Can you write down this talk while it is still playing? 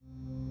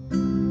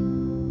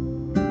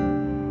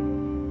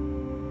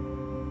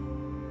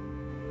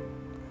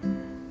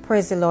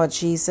Praise the Lord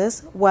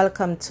Jesus.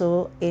 Welcome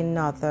to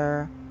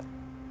another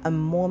a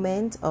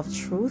moment of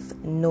truth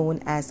known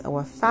as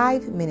our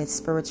 5-minute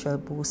spiritual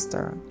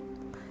booster.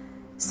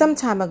 Some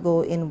time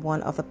ago in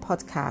one of the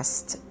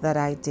podcasts that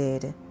I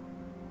did,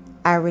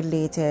 I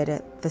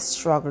related the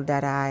struggle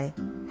that I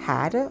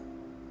had,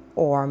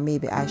 or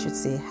maybe I should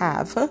say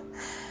have,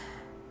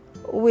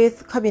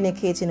 with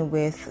communicating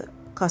with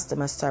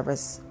customer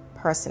service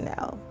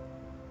personnel,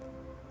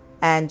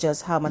 and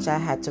just how much I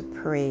had to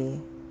pray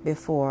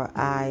before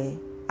I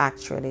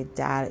actually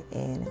dialed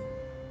in.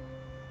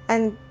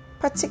 And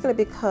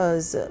particularly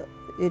because,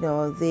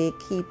 they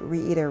keep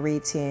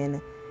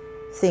reiterating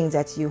things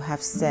that you have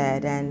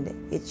said,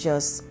 and it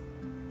just,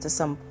 to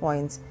some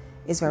point,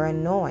 is very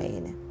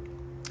annoying.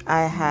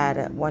 I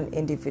had one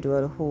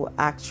individual who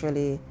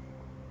actually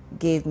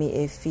gave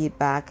me a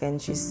feedback,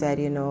 and she said,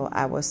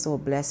 I was so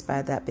blessed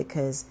by that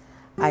because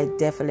I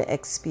definitely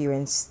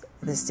experienced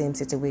the same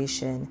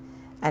situation,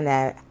 and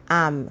I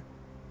am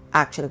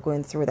actually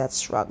going through that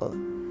struggle.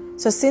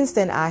 So since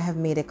then, I have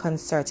made a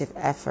concerted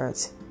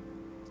effort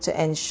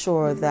to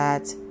ensure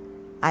that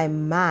I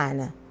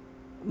man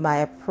my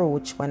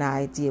approach when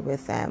I deal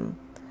with them.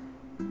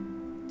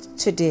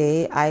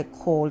 Today, I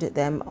called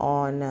them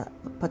on a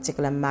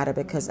particular matter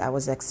because I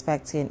was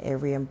expecting a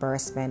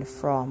reimbursement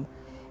from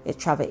a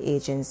travel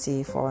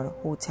agency for a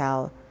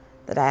hotel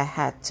that I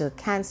had to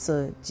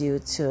cancel due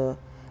to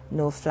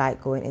no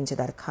flight going into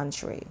that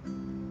country.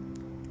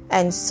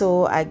 And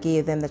so I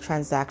gave them the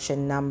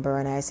transaction number,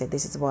 and I said,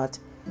 this is what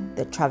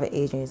the travel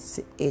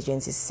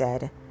agency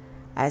said.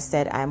 I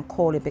said, I'm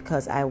calling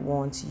because I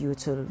want you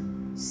to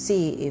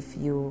see if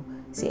you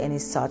see any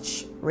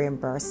such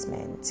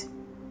reimbursement.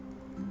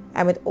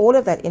 And with all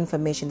of that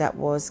information that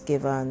was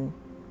given,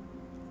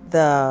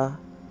 the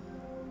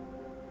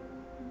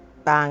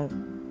bank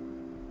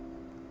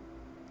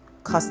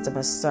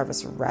customer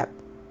service rep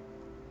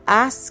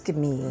asked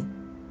me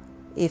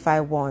if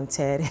I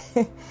wanted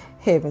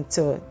him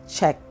to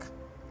check.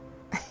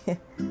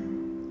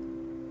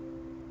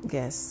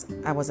 Yes,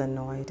 I was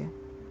annoyed.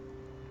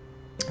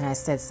 And I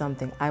said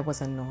something. I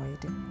was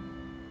annoyed.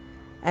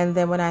 And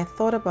then when I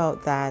thought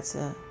about that,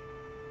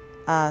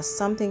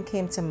 something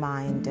came to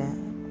mind.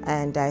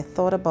 And I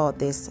thought about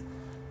this.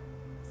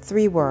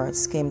 3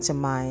 words came to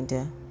mind: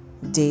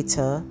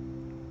 data,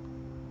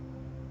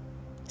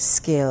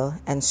 skill,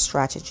 and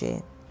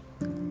strategy.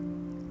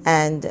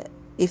 And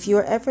if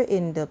you're ever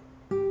in the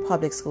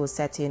public school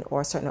setting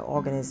or a certain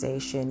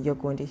organization, you're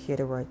going to hear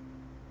the word,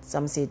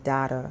 some say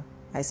data,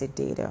 I say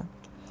data.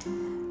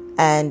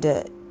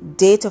 And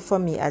data for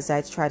me, as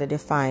I try to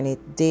define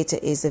it,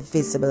 data is a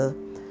visible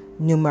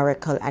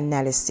numerical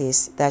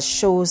analysis that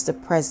shows the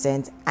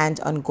present and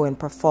ongoing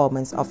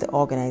performance of the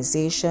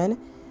organization,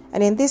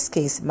 and in this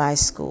case, my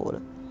school.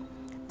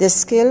 The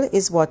skill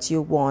is what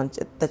you want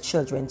the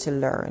children to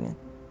learn.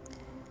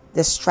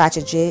 The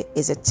strategy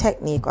is a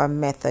technique or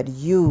method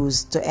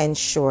used to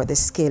ensure the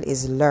skill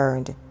is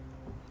learned.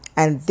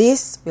 And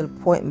this will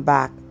point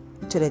back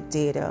to the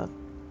data.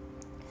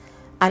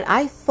 And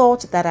I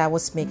thought that I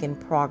was making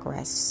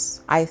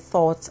progress. I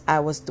thought I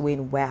was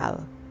doing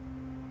well.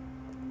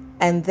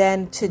 And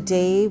then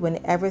today, when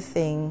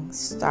everything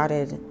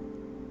started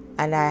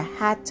and I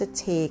had to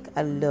take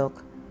a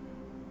look,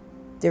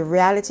 the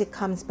reality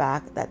comes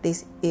back that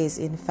this is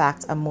in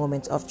fact a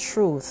moment of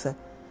truth.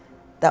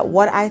 That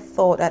what I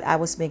thought that I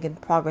was making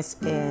progress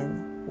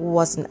in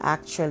wasn't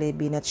actually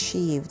being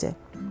achieved.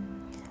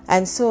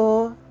 And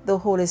so the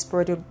Holy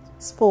Spirit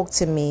spoke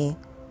to me,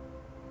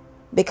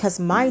 because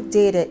my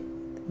data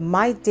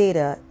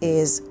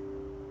is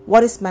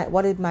what is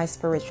my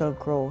spiritual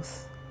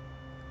growth?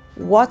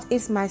 What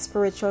is my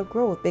spiritual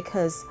growth?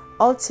 Because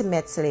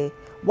ultimately,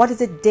 what is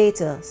the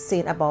data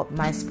saying about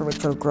my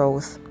spiritual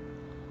growth?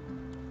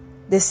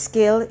 The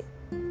skill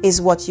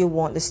is what you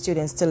want the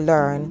students to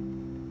learn.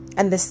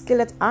 And the skill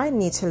that I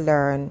need to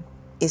learn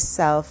is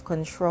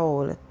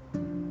self-control.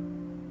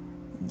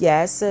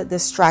 Yes, the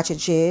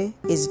strategy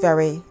is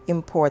very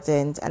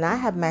important. And I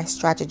have my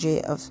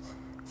strategy of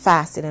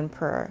fasting and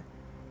prayer.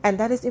 And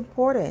that is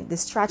important. The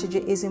strategy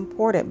is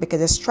important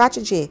because the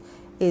strategy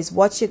is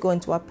what you're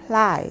going to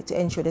apply to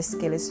ensure the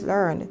skill is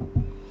learned.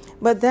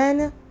 But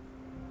then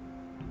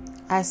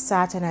I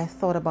sat and I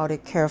thought about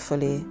it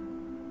carefully.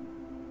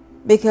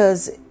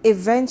 Because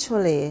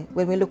eventually,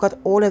 when we look at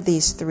all of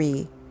these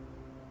 3,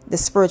 the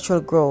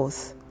spiritual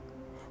growth,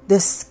 the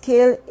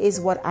skill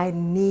is what I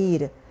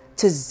need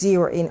to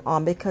zero in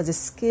on, because the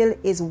skill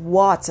is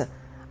what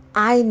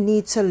I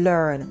need to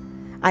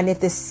learn. And if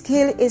the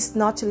skill is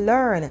not to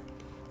learn,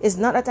 it's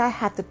not that I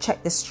have to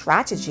check the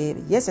strategy.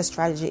 Yes, the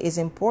strategy is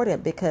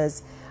important,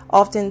 because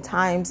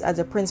oftentimes as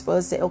a principal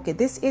say, okay,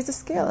 this is a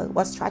skill.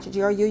 What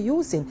strategy are you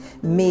using?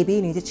 Maybe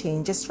you need to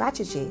change your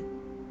strategy.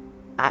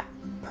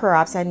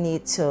 Perhaps I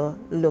need to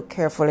look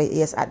carefully,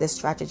 yes, at the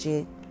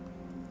strategy.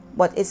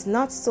 But it's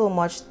not so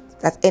much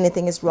that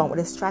anything is wrong with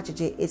the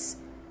strategy. It's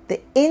the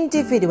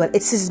individual.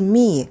 It's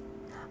me.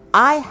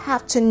 I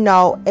have to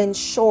now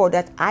ensure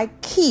that I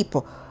keep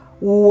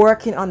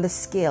working on the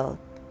skill.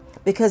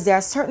 because there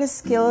are certain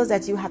skills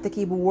that you have to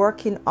keep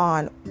working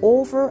on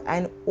over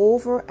and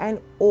over and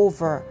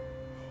over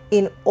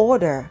in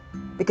order,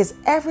 because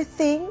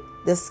everything,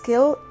 the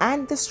skill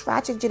and the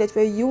strategy that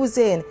we're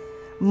using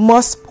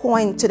must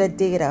point to the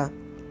data,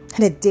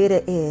 and the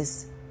data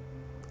is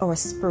our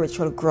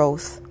spiritual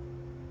growth.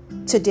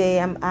 Today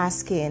I'm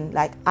asking,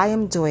 like I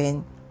am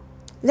doing,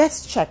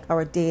 let's check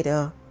our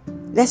data,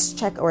 let's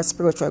check our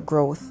spiritual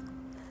growth,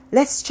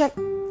 let's check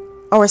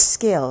our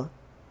skill,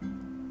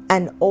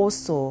 and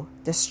also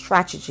the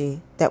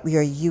strategy that we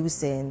are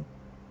using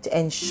to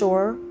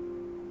ensure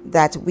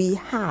that we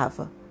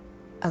have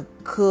a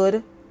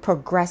good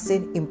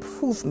progressing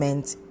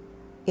improvement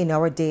in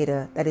our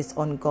data that is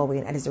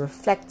ongoing and is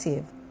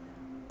reflective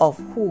of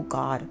who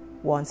God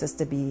wants us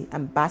to be,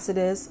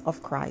 ambassadors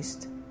of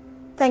Christ.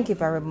 Thank you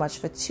very much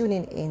for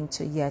tuning in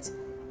to yet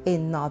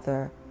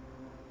another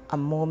A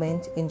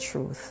Moment in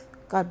Truth.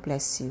 God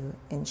bless you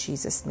in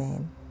Jesus'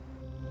 name.